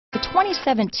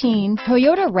2017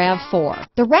 Toyota RAV4.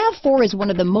 The RAV4 is one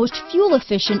of the most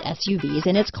fuel-efficient SUVs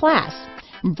in its class.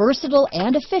 Versatile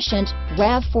and efficient,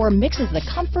 RAV4 mixes the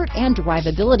comfort and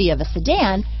drivability of a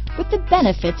sedan with the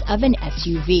benefits of an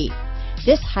SUV.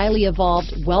 This highly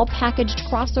evolved, well-packaged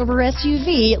crossover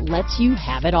SUV lets you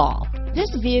have it all.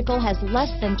 This vehicle has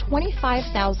less than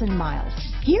 25,000 miles.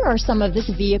 Here are some of this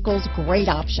vehicle's great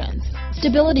options: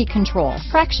 stability control,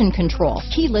 traction control,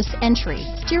 keyless entry,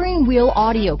 steering wheel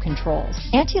audio controls,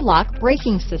 anti-lock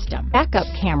braking system, backup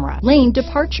camera, lane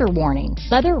departure warning,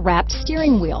 leather-wrapped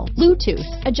steering wheel, Bluetooth,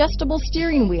 adjustable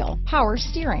steering wheel, power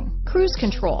steering, cruise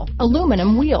control,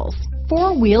 aluminum wheels,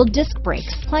 four-wheel disc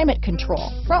brakes, climate control,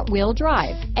 front-wheel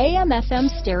drive, AM/FM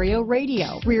stereo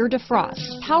radio, rear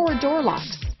defrost, power door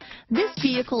locks. This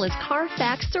vehicle is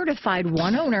Carfax certified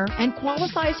one owner and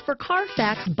qualifies for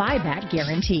Carfax buyback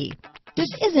guarantee. This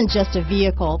isn't just a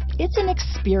vehicle, it's an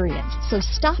experience, so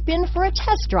stop in for a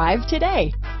test drive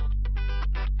today.